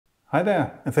Hi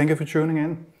there, and thank you for tuning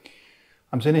in.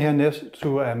 I'm sitting here next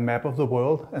to a map of the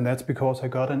world, and that's because I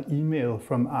got an email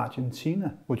from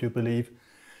Argentina, would you believe?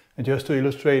 And just to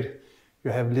illustrate,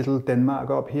 you have little Denmark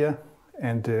up here,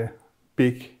 and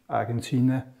big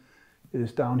Argentina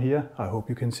is down here. I hope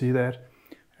you can see that.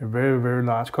 A very, very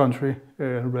large country,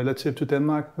 relative to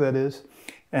Denmark, that is.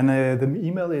 And the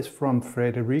email is from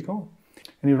Frederico,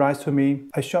 and he writes to me,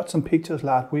 I shot some pictures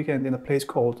last weekend in a place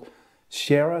called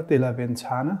Sierra de la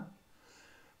Ventana,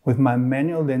 with my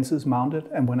manual lenses mounted,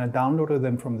 and when I downloaded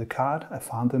them from the card, I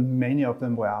found that many of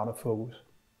them were out of focus.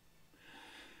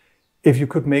 If you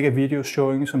could make a video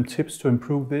showing some tips to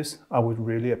improve this, I would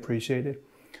really appreciate it.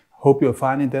 Hope you're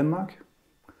fine in Denmark,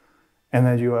 and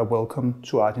that you are welcome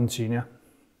to Argentina.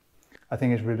 I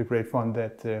think it's really great fun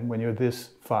that when you're this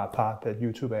far apart, that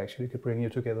YouTube actually could bring you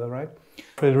together, right?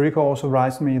 Frederico also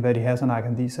writes me that he has an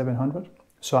Nikon D700,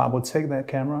 so I will take that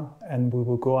camera and we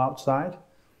will go outside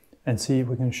and see if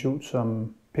we can shoot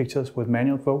some pictures with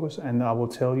manual focus, and I will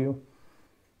tell you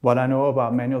what I know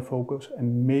about manual focus,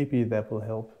 and maybe that will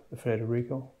help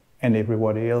Frederico and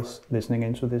everybody else listening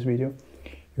into this video.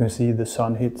 You can see the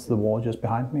sun hits the wall just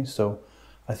behind me, so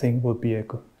I think it will be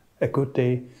a good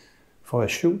day for a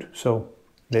shoot, so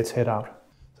let's head out.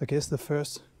 So I guess the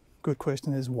first good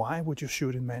question is, why would you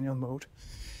shoot in manual mode?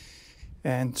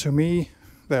 And to me,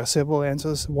 there are several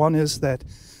answers. One is that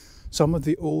some of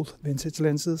the old vintage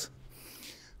lenses,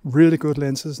 really good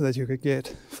lenses that you could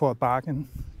get for a bargain,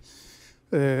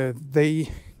 they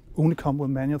only come with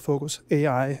manual focus,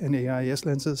 AI and AIS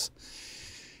lenses.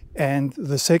 And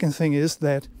the second thing is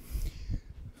that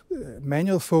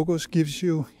manual focus gives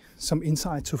you some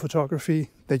insight to photography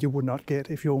that you would not get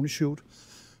if you only shoot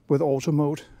with auto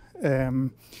mode.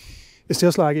 It's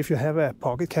just like if you have a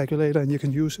pocket calculator and you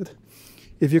can use it.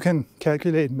 If you can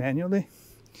calculate manually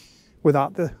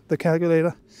without the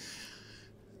calculator,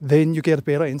 then you get a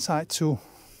better insight to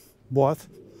what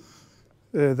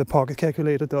the pocket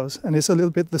calculator does. And it's a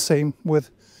little bit the same with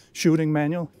shooting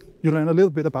manual. You learn a little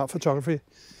bit about photography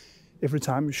every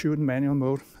time you shoot in manual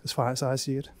mode, as far as I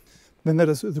see it. Then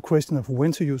there is the question of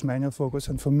when to use manual focus.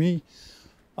 And for me,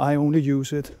 I only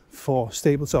use it for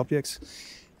stable subjects.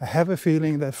 I have a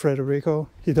feeling that Frederico,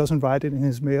 he doesn't write it in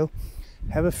his mail,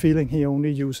 I have a feeling he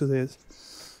only uses it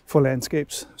for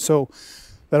landscapes. So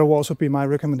that will also be my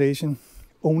recommendation.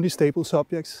 Only stable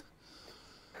subjects,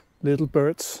 little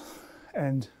birds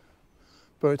and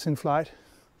birds in flight.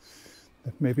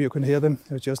 Maybe you can hear them,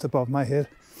 they're just above my head.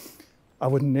 I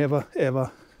would never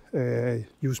ever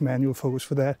use manual focus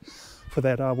for that. For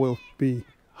that I will be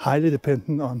highly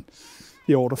dependent on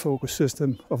the autofocus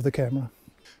system of the camera.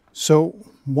 So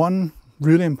one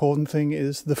really important thing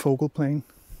is the focal plane.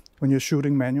 When you're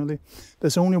shooting manually,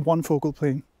 there's only one focal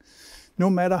plane. No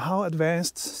matter how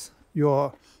advanced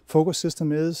your focus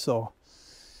system is, or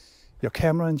your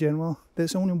camera in general,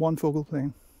 there's only one focal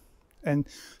plane. And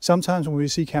sometimes when we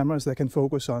see cameras that can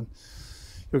focus on,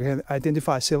 you can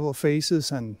identify several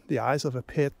faces and the eyes of a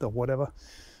pet or whatever,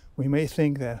 we may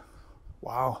think that,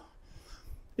 wow,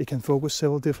 it can focus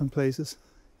several different places.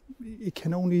 It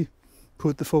can only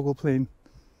put the focal plane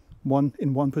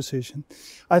in one position.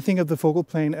 I think of the focal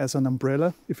plane as an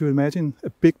umbrella. If you imagine a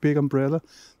big umbrella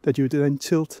that you then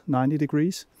tilt 90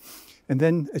 degrees, and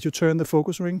then as you turn the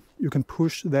focus ring, you can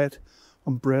push that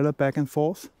umbrella back and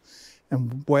forth,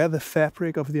 and where the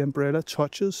fabric of the umbrella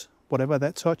touches, whatever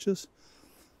that touches,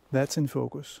 that's in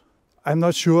focus. I'm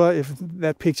not sure if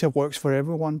that picture works for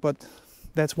everyone, but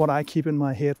that's what I keep in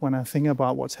my head when I think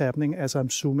about what's happening as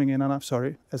I'm zooming in, and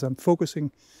as I'm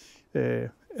focusing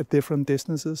at different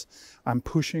distances. I'm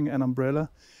pushing an umbrella,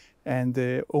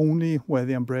 and only where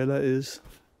the umbrella is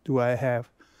do I have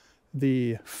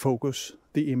the focus,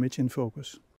 the image in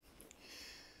focus.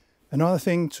 Another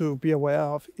thing to be aware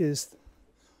of is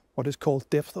what is called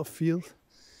depth of field,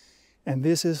 and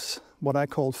this is what I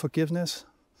call forgiveness,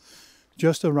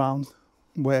 just around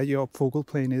where your focal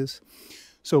plane is.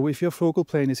 So if your focal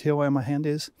plane is here where my hand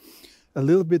is, a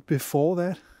little bit before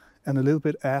that and a little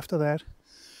bit after that,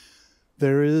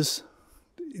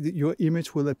 your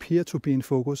image will appear to be in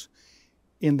focus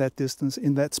in that distance,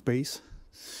 in that space.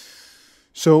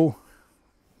 So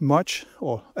much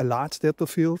or a large depth of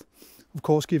field, of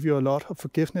course, give you a lot of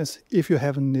forgiveness if you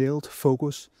haven't nailed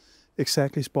focus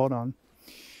exactly spot on.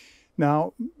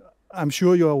 Now, I'm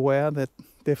sure you're aware that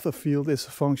depth of field is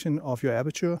a function of your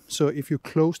aperture. So if you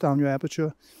close down your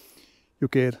aperture, you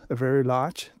get a very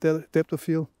large depth of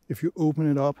field. If you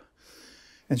open it up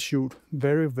and shoot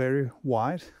very, very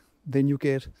wide, then you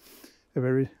get a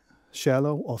very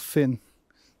shallow or thin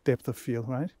depth of field,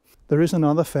 right? There is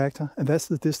another factor, and that's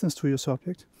the distance to your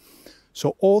subject.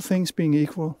 So all things being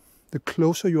equal, the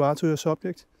closer you are to your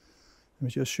subject, let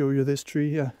me just show you this tree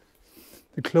here.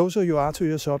 The closer you are to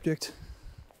your subject,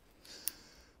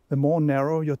 the more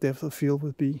narrow your depth of field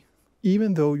will be,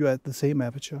 even though you're at the same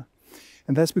aperture.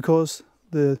 And that's because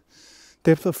the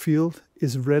depth of field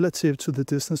is relative to the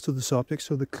distance to the subject.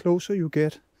 So the closer you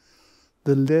get,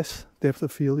 the less depth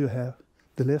of field you have,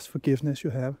 the less forgiveness you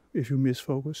have if you miss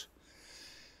focus.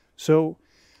 So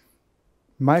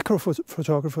micro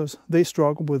photographers, they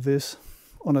struggle with this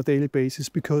on a daily basis,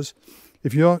 because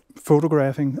if you're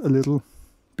photographing a little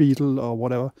beetle or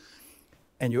whatever,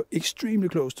 and you're extremely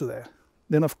close to that,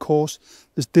 then of course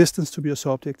this distance to your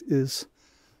subject is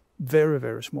very,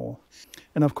 very small.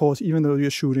 And of course, even though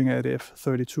you're shooting at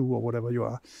f32 or whatever you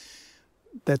are,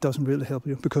 that doesn't really help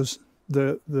you, because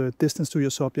the distance to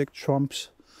your subject trumps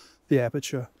the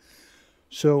aperture.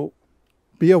 So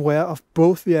be aware of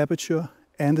both the aperture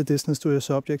and the distance to your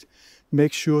subject.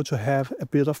 Make sure to have a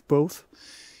bit of both.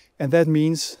 And that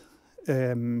means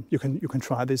you can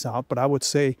try this out, but I would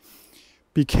say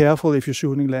be careful if you're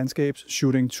shooting landscapes,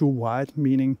 shooting too wide,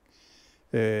 meaning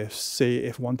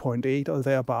say f1.8 or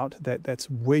thereabout. That's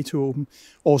way too open.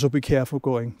 Also be careful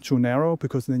going too narrow,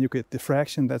 because then you get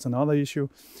diffraction. That's another issue.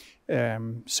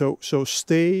 So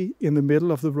stay in the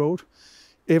middle of the road.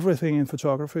 Everything in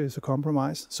photography is a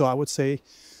compromise. So I would say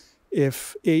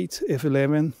f8,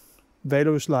 f11,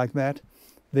 values like that,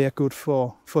 they are good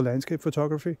for landscape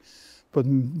photography. But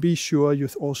be sure you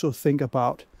also think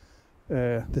about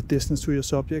the distance to your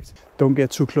subject. Don't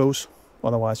get too close,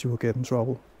 otherwise you will get in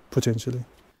trouble, potentially.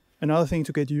 Another thing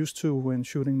to get used to when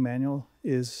shooting manual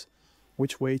is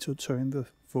which way to turn the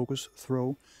focus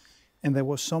throw. And there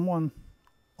was someone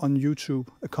on YouTube,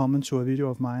 a comment to a video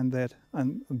of mine, that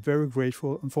I'm very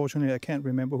grateful. Unfortunately, I can't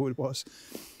remember who it was,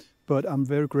 but I'm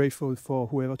very grateful for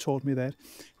whoever told me that.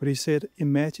 But he said,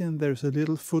 imagine there's a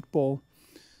little football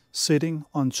sitting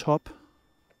on top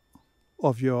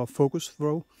of your focus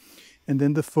throw, and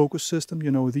then the focus system, you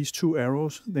know, these two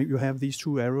arrows, you have these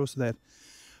two arrows that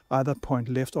either point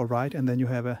left or right, and then you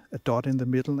have a dot in the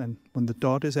middle, and when the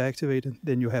dot is activated,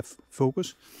 then you have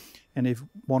focus. And if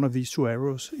one of these two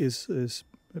arrows is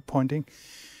pointing,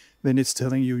 then it's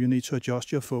telling you need to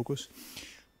adjust your focus.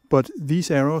 But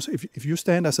these arrows, if you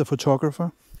stand as a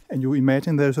photographer and you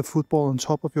imagine there's a football on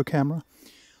top of your camera,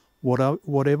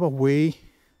 whatever way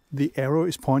the arrow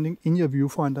is pointing in your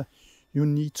viewfinder, you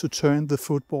need to turn the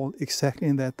football exactly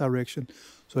in that direction.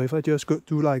 So if I just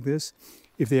do like this,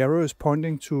 if the arrow is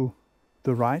pointing to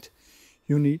the right,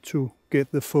 you need to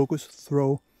get the focus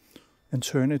throw and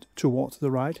turn it towards the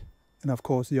right. And of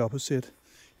course the opposite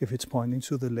if it's pointing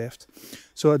to the left.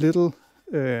 So a little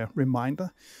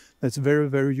reminder that's very,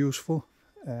 very useful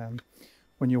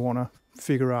when you want to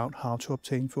figure out how to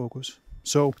obtain focus.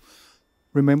 So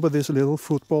remember this little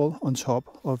football on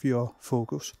top of your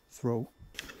focus throw.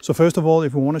 So first of all,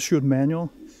 if you want to shoot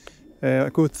manual, a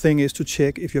good thing is to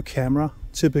check if your camera,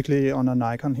 typically on a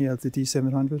Nikon here, the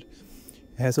D700,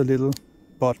 has a little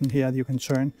button here that you can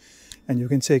turn and you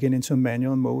can take it into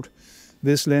manual mode.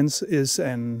 This lens is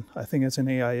I think it's an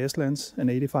AIS lens, an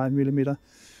 85mm,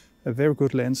 a very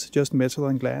good lens, just metal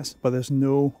and glass, but there's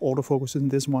no autofocus in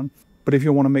this one. But if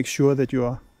you want to make sure that you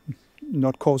are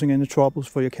not causing any troubles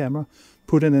for your camera,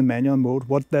 put it in manual mode.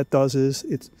 What that does is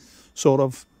it sort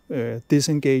of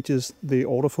disengages the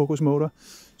autofocus motor,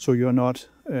 so you're not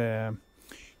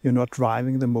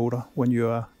driving the motor when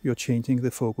you're changing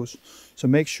the focus. So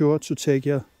make sure to take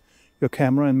your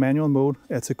camera in manual mode.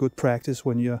 That's a good practice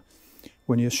when you're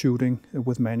shooting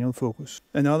with manual focus.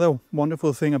 Another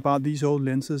wonderful thing about these old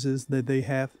lenses is that they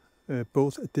have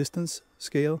both a distance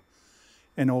scale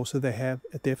and also they have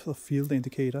a depth of field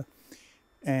indicator.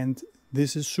 And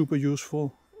this is super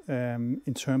useful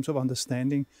in terms of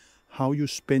understanding how you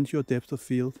spend your depth of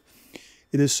field.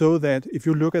 It is so that if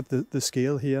you look at the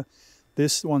scale here,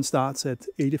 this one starts at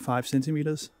 85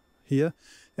 centimeters here,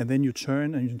 and then you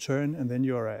turn and you turn, and then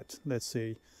you're at, let's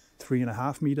say,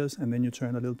 3.5 meters, and then you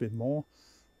turn a little bit more,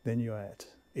 then you're at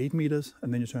 8 meters,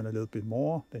 and then you turn a little bit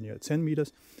more, then you're at 10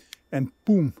 meters, and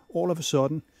boom, all of a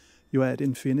sudden you're at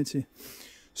infinity.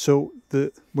 So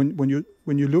when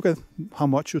you look at how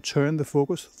much you turn the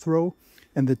focus throw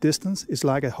and the distance is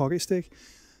like a hockey stick,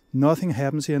 nothing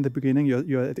happens here in the beginning.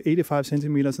 You're at 85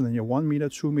 centimeters, and then you're 1 meter,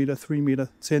 2 meter, 3 meter,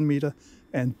 10 meter,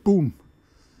 and boom,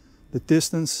 the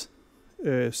distance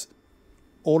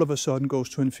all of a sudden goes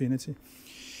to infinity.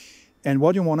 And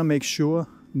what you want to make sure,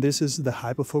 this is the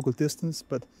hyperfocal distance,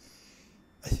 but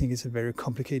I think it's a very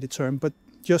complicated term, but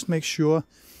just make sure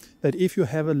that if you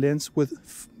have a lens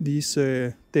with these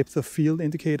depth of field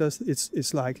indicators,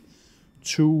 it's like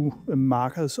two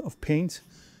markers of paint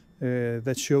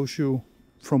that shows you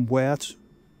from where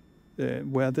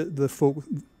where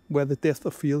the depth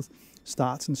of field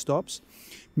starts and stops.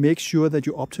 Make sure that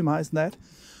you optimize that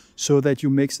so that you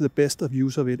make the best of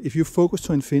use of it. If you focus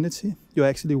to infinity, you're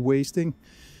actually wasting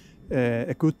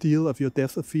a good deal of your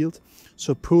depth of field.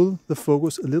 So pull the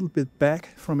focus a little bit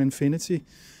back from infinity,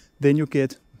 then you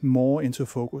get more into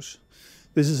focus.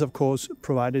 This is of course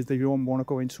provided that you don't want to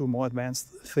go into more advanced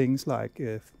things like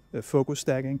focus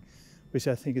stacking, which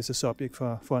I think is a subject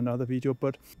for another video.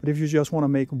 But if you just want to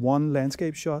make one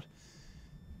landscape shot,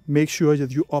 make sure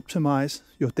that you optimize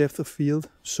your depth of field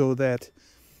so that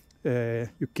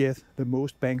you get the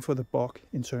most bang for the buck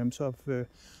in terms of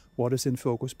what is in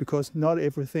focus, because not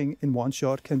everything in one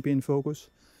shot can be in focus.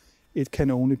 It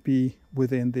can only be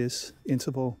within this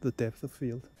interval, the depth of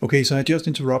field. Okay, so I just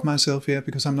interrupt myself here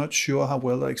because I'm not sure how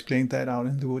well I explained that out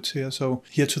in the woods here. So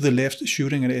here to the left,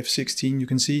 shooting at f16, you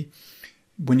can see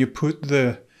when you put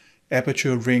the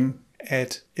aperture ring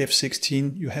at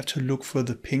f16, you have to look for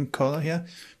the pink color here,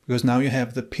 because now you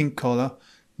have the pink color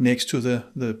next to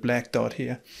the black dot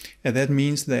here. And that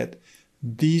means that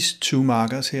these two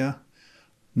markers here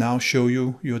now show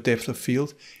you your depth of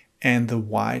field, and the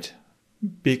white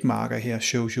big marker here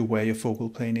shows you where your focal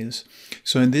plane is.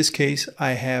 So in this case,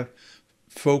 I have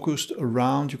focused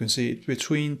around, you can see it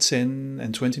between 10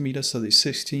 and 20 meters, so it's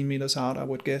 16 meters out, I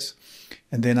would guess.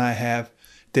 And then I have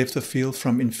depth of field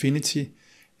from infinity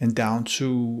and down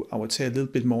to, I would say, a little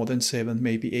bit more than 7,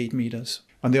 maybe 8 meters.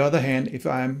 On the other hand, if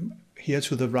I'm here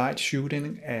to the right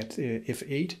shooting at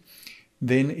f8,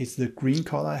 then it's the green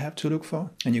color I have to look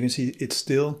for. And you can see it's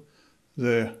still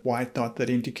the white dot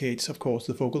that indicates, of course,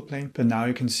 the focal plane. But now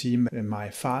you can see my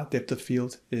far depth of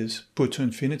field is put to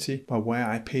infinity, but where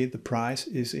I pay the price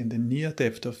is in the near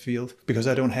depth of field, because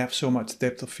I don't have so much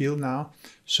depth of field now.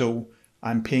 So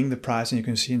I'm paying the price, and you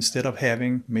can see instead of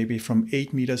having maybe from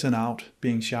 8 meters and out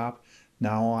being sharp,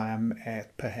 now I'm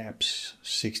at perhaps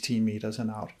 16 meters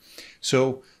and out.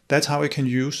 So that's how I can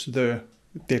use the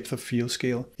depth of field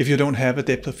scale. If you don't have a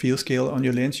depth of field scale on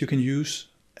your lens, you can use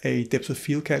a depth of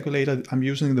field calculator. I'm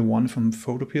using the one from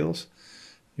Photopills.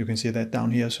 You can see that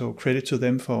down here, so credit to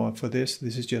them for this.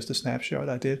 This is just a snapshot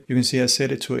I did. You can see I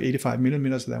set it to 85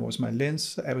 millimeters. That was my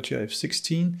lens, aperture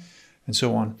f16, and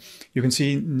so on. You can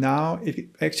see now it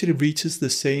actually reaches the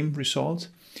same result.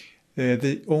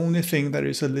 The only thing that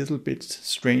is a little bit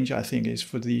strange, I think, is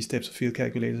for these depth of field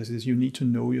calculators is you need to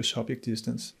know your subject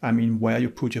distance. I mean, where you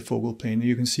put your focal plane.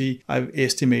 You can see I've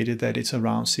estimated that it's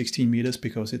around 16 meters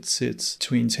because it sits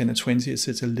between 10 and 20. It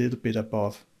sits a little bit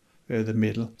above the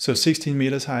middle. So 16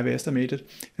 meters I've estimated,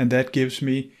 and that gives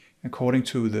me, according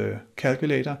to the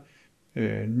calculator,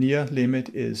 near limit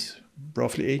is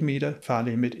roughly 8 meters, far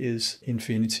limit is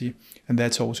infinity. And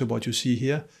that's also what you see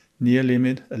here. Near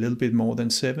limit a little bit more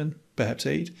than 7, perhaps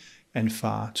 8, and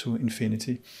far to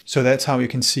infinity. So that's how you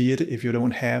can see it. If you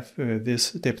don't have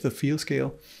this depth of field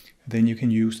scale, then you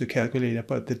can use the calculator.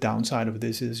 But the downside of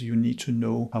this is you need to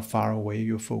know how far away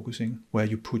you're focusing, where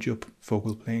you put your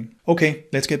focal plane. Okay,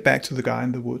 let's get back to the guy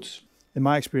in the woods. In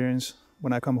my experience,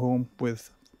 when I come home with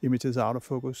images out of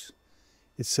focus,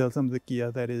 it's seldom the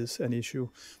gear that is an issue.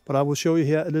 But I will show you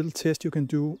here a little test you can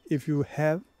do if you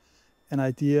have an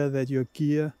idea that your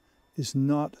gear is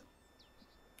not,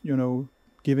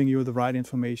 giving you the right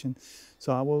information.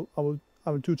 So I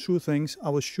will do two things. I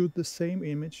will shoot the same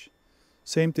image,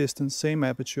 same distance, same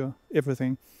aperture,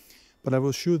 everything, but I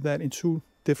will shoot that in two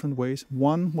different ways.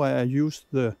 One where I use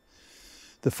the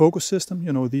focus system,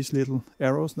 these little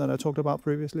arrows that I talked about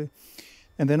previously,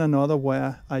 and then another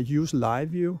where I use live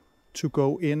view to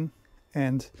go in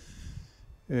and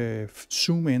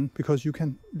zoom in, because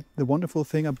the wonderful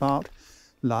thing about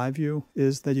live view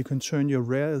is that you can turn your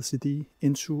rare LCD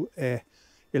into a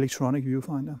electronic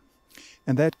viewfinder.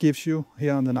 And that gives you,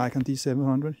 here on the Nikon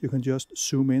D700, you can just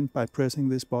zoom in by pressing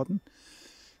this button.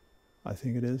 I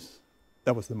think it is.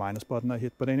 That was the minus button I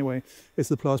hit, but anyway, it's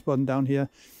the plus button down here.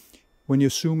 When you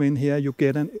zoom in here, you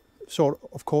get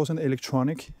of course, an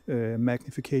electronic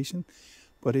magnification,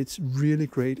 but it's really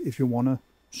great if you want to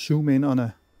zoom in on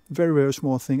a very, very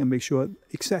small thing and make sure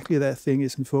exactly that thing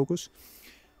is in focus.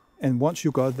 And once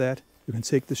you got that, you can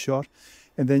take the shot,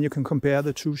 and then you can compare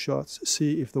the two shots,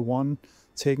 see if the one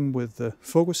taken with the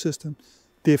focus system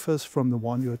differs from the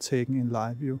one you're taking in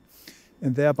live view.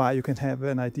 And thereby you can have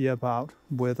an idea about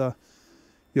whether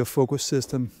your focus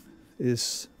system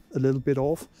is a little bit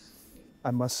off.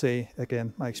 I must say,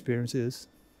 again, my experience is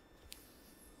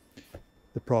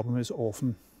the problem is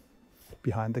often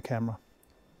behind the camera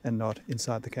and not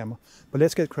inside the camera. But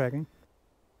let's get cracking.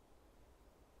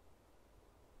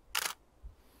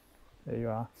 There you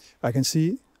are. I can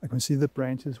see the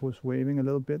branches was waving a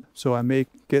little bit, so I may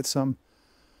get some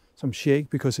some shake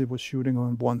because it was shooting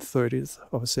on 1/30th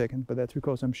of a second, but that's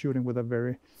because I'm shooting with a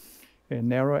very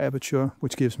narrow aperture,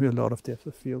 which gives me a lot of depth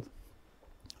of field.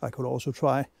 I could also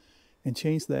try and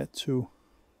change that to,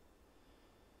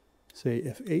 say,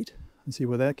 f8 and see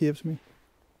what that gives me.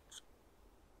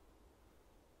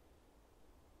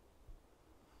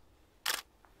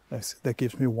 That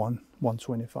gives me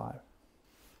 125.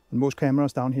 On most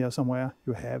cameras down here somewhere,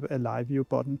 you have a live view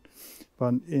button,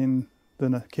 but in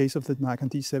the case of the Nikon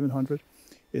D700,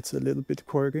 it's a little bit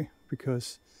quirky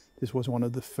because this was one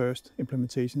of the first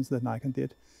implementations that Nikon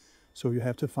did. So you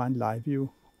have to find live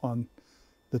view on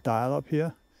the dial up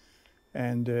here.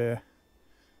 And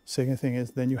second thing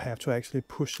is then you have to actually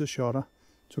push the shutter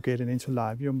to get it into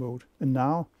live view mode. And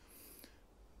now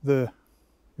you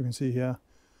can see here,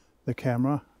 the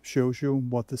camera shows you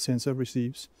what the sensor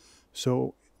receives.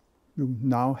 So you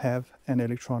now have an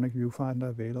electronic viewfinder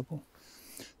available.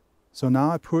 So now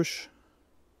I push,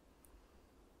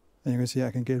 and you can see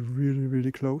I can get really,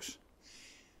 really close.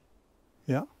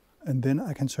 Yeah, and then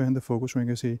I can turn the focus ring.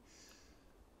 You see,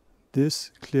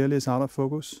 this clearly is out of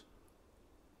focus.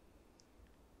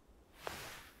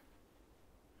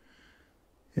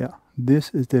 Yeah,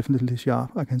 this is definitely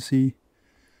sharp. I can see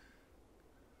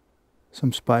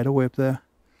some spider web there.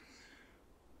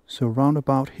 So round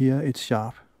about here it's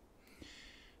sharp.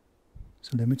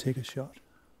 So let me take a shot.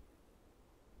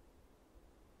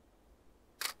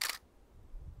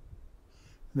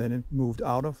 Then it moved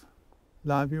out of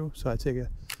live view, so I take a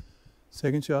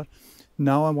second shot.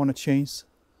 Now I want to change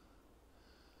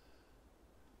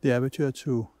the aperture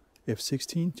to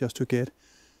f16 just to get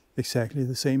exactly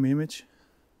the same image.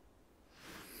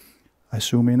 I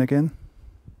zoom in again.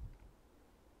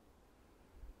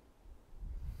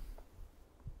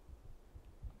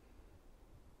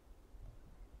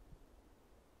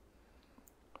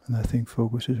 And I think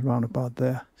focus is around about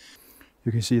there.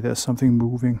 You can see there's something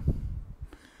moving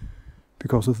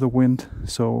because of the wind.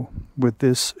 So with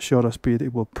this shutter speed,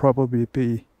 it will probably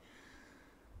be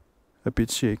a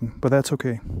bit shaken, but that's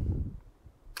okay.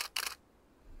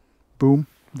 Boom,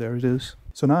 there it is.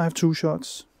 So now I have two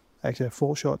shots, actually I have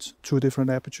 4 shots, 2 different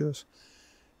apertures.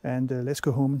 And let's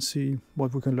go home and see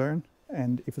what we can learn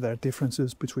and if there are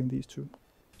differences between these two.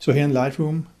 So here in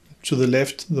Lightroom, to the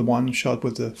left, the one shot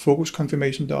with the focus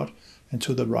confirmation dot, and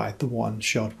to the right, the one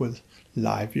shot with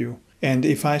live view. And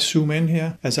if I zoom in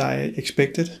here, as I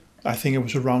expected, I think it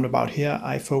was around about here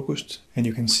I focused, and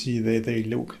you can see they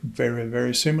look very,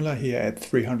 very similar here at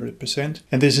 300%.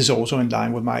 And this is also in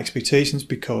line with my expectations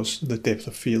because the depth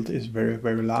of field is very,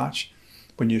 very large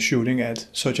when you're shooting at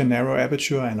such a narrow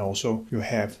aperture, and also you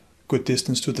have good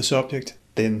distance to the subject.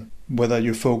 Then whether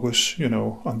you focus,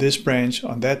 on this branch,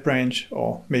 on that branch,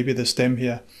 or maybe the stem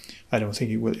here, I don't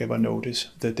think you will ever notice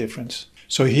the difference.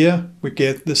 So here we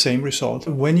get the same result.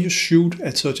 When you shoot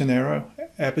at such a narrow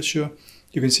aperture,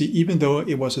 you can see even though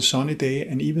it was a sunny day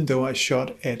and even though I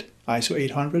shot at ISO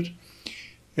 800,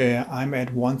 I'm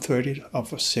at 1/30th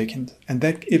of a second. And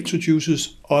that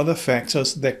introduces other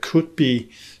factors that could be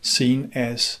seen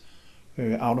as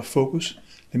out of focus.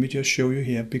 Let me just show you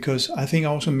here, because I think I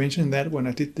also mentioned that when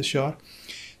I did the shot,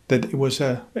 that it was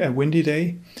a windy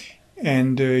day.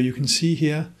 And you can see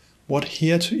here, what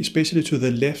here, especially to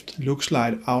the left, looks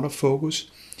like out of focus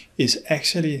is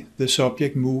actually the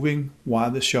subject moving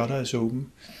while the shutter is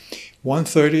open.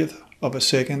 1/30th of a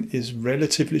second is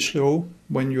relatively slow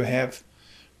when you have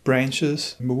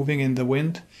branches moving in the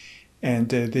wind. And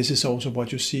this is also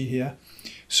what you see here.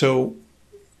 So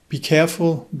be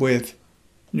careful with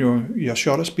your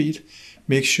shutter speed.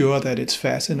 Make sure that it's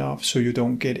fast enough so you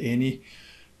don't get any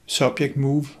subject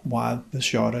move while the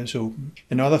shutter is open.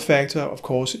 Another factor, of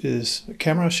course, is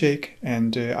camera shake,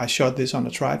 and I shot this on a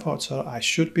tripod, so I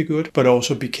should be good, but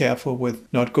also be careful with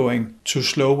not going too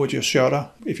slow with your shutter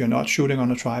if you're not shooting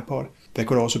on a tripod. That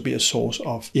could also be a source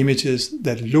of images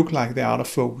that look like they're out of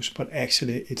focus, but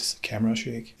actually it's camera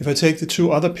shake. If I take the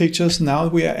 2 other pictures, now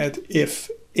we are at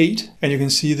f8, and you can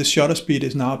see the shutter speed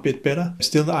is now a bit better.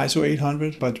 Still the ISO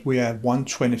 800, but we are at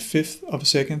 1/25th of a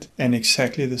second, and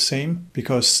exactly the same,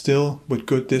 because still with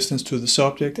good distance to the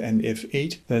subject and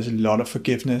f8, there's a lot of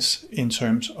forgiveness in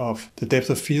terms of the depth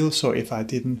of field. So if I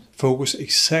didn't focus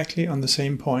exactly on the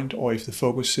same point, or if the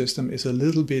focus system is a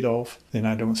little bit off, then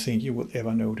I don't think you will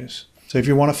ever notice. So if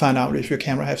you want to find out if your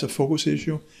camera has a focus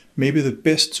issue, maybe the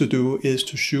best to do is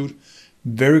to shoot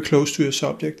very close to your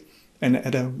subject and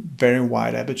at a very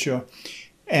wide aperture.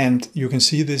 And you can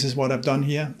see this is what I've done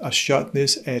here. I shot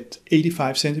this at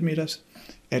 85 centimeters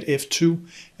at f2,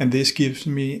 and this gives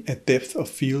me a depth of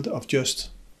field of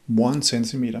just 1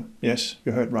 centimeter. Yes,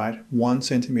 you heard right, 1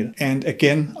 centimeter. And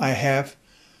again, I have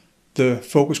the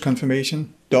focus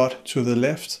confirmation dot to the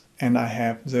left and I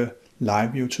have the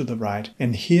live view to the right.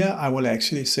 And here I will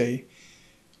actually say,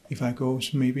 if I go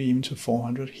maybe even to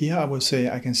 400, here I will say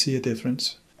I can see a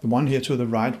difference. The one here to the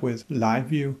right with live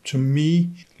view, to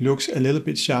me, looks a little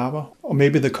bit sharper, or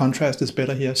maybe the contrast is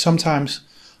better here. Sometimes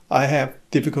I have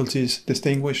difficulties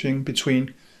distinguishing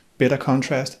between better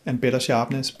contrast and better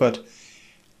sharpness, but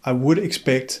I would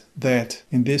expect that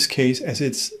in this case, as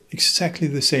it's exactly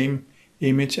the same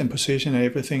image and position and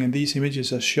everything, and these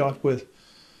images are shot with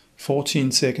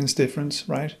 14 seconds difference,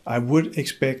 right? I would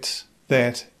expect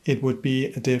that it would be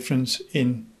a difference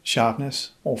in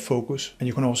sharpness or focus. And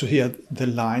you can also hear the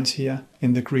lines here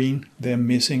in the green, they're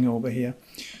missing over here.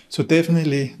 So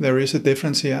definitely there is a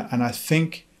difference here, and I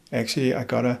think actually I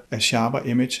got a sharper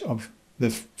image of the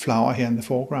flower here in the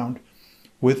foreground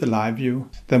with the live view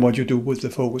than what you do with the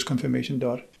focus confirmation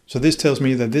dot. So this tells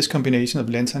me that this combination of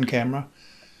lens and camera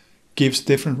gives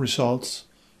different results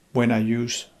when I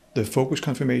use the focus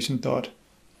confirmation dot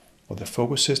or the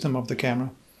focus system of the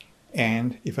camera,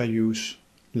 and if I use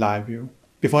live view.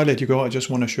 Before I let you go, I just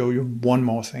want to show you one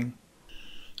more thing.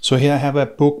 So here I have a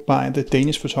book by the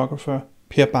Danish photographer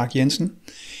Per Bak Jensen,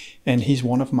 and he's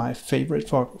one of my favorite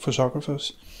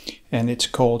photographers, and it's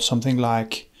called something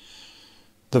like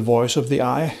The Voice of the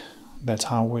Eye. That's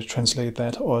how we translate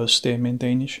that, or stemme in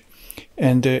Danish.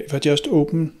 And if I just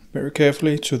open very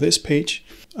carefully to this page,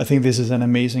 I think this is an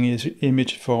amazing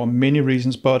image for many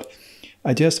reasons, but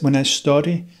when I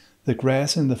study the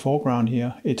grass in the foreground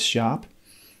here, it's sharp.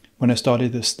 When I study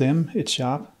the stem, it's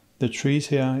sharp. The trees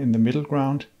here in the middle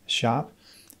ground, sharp.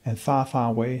 And far, far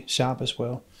away, sharp as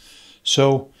well.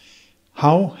 So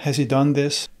how has he done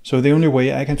this? So the only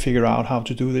way I can figure out how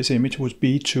to do this image would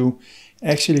be to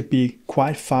actually be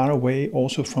quite far away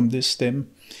also from this stem.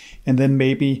 And then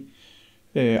maybe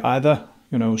either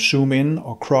zoom in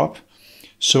or crop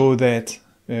so that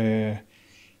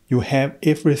you have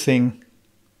everything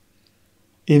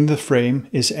in the frame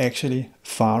is actually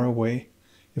far away,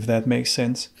 if that makes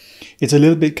sense. It's a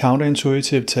little bit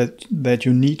counterintuitive that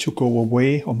you need to go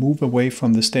away or move away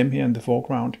from the stem here in the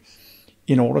foreground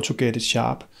in order to get it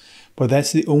sharp. But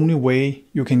that's the only way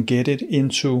you can get it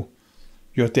into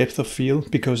your depth of field,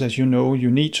 because as you know,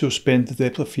 you need to spend the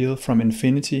depth of field from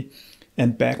infinity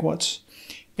and backwards.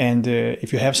 And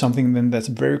if you have something then that's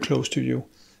very close to you,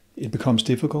 it becomes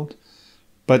difficult.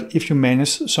 But if you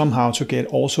manage somehow to get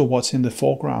also what's in the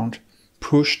foreground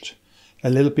pushed a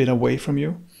little bit away from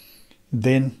you,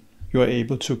 then you are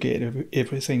able to get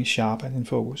everything sharp and in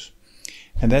focus.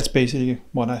 And that's basically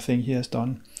what I think he has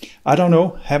done. I don't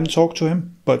know, haven't talked to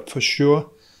him, but for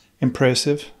sure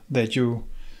impressive that you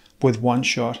with one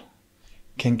shot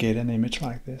can get an image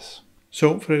like this.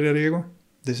 So Frederico,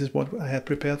 this is what I had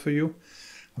prepared for you.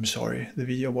 I'm sorry the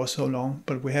video was so long,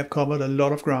 but we have covered a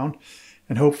lot of ground,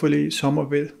 and hopefully some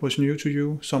of it was new to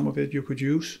you, some of it you could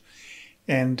use.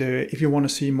 And if you want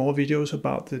to see more videos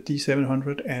about the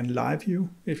D700 and live view,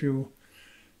 if you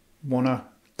want to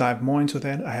dive more into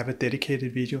that, I have a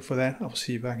dedicated video for that. I'll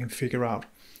see if I can figure out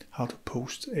how to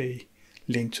post a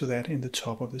link to that in the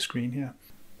top of the screen here.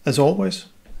 As always,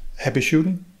 happy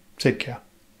shooting, take care,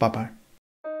 bye bye.